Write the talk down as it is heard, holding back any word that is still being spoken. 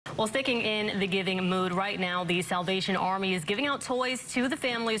Well, sticking in the giving mood right now, the Salvation Army is giving out toys to the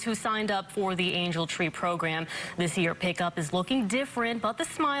families who signed up for the Angel Tree program. This year, pickup is looking different, but the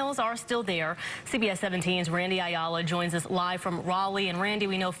smiles are still there. CBS 17's Randy Ayala joins us live from Raleigh. And Randy,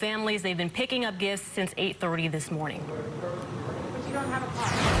 we know families, they've been picking up gifts since 8:30 this morning. But you don't have a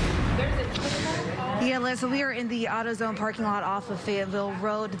car. Yeah, Liz, we are in the AutoZone parking lot off of Fayetteville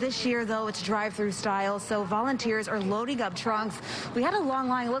Road. This year, though, it's drive-through style, so volunteers are loading up trunks. We had a long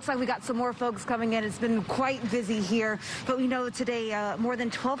line. It looks like we got some more folks coming in. It's been quite busy here, but we know today more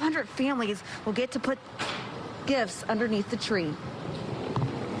than 1,200 families will get to put gifts underneath the tree.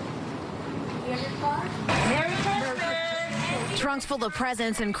 Merry Christmas! Trunks full of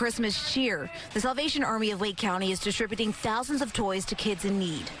presents and Christmas cheer. The Salvation Army of Wake County is distributing thousands of toys to kids in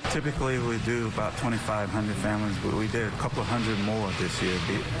need. Typically, we do about 2,500 families, but we did a couple of hundred more this year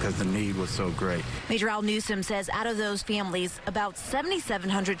because the need was so great. Major Al Newsom says out of those families, about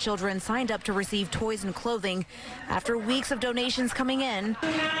 7,700 children signed up to receive toys and clothing after weeks of donations coming in.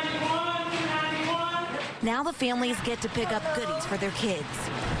 Now the families get to pick up goodies for their kids.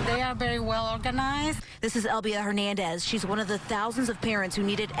 They are very well organized. This is Elbia Hernandez. She's one of the thousands of parents who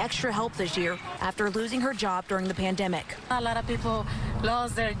needed extra help this year after losing her job during the pandemic. A lot of people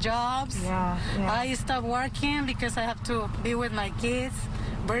lost their jobs. Yeah. I stopped working because I have to be with my kids.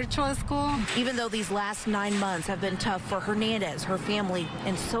 Virtual school. Even though these last 9 months have been tough for Hernandez, her family,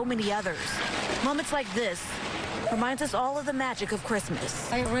 and so many others, moments like this reminds us all of the magic of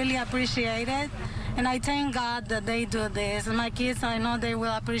Christmas. I really appreciate it, and I thank God that they do this. And my kids, I know they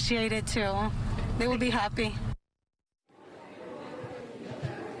will appreciate it too. They will be happy.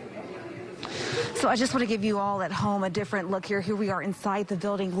 So I just want to give you all at home a different look here. Here we are inside the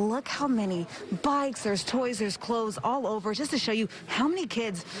building. Look how many bikes, there's toys, there's clothes all over, just to show you how many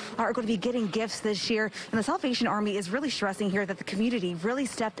kids are going to be getting gifts this year. And the Salvation Army is really stressing here that the community really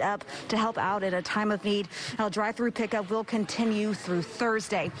stepped up to help out at a time of need. Now, drive-through pickup will continue through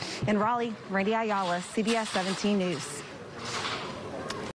Thursday. In Raleigh, Randy Ayala, CBS 17 News.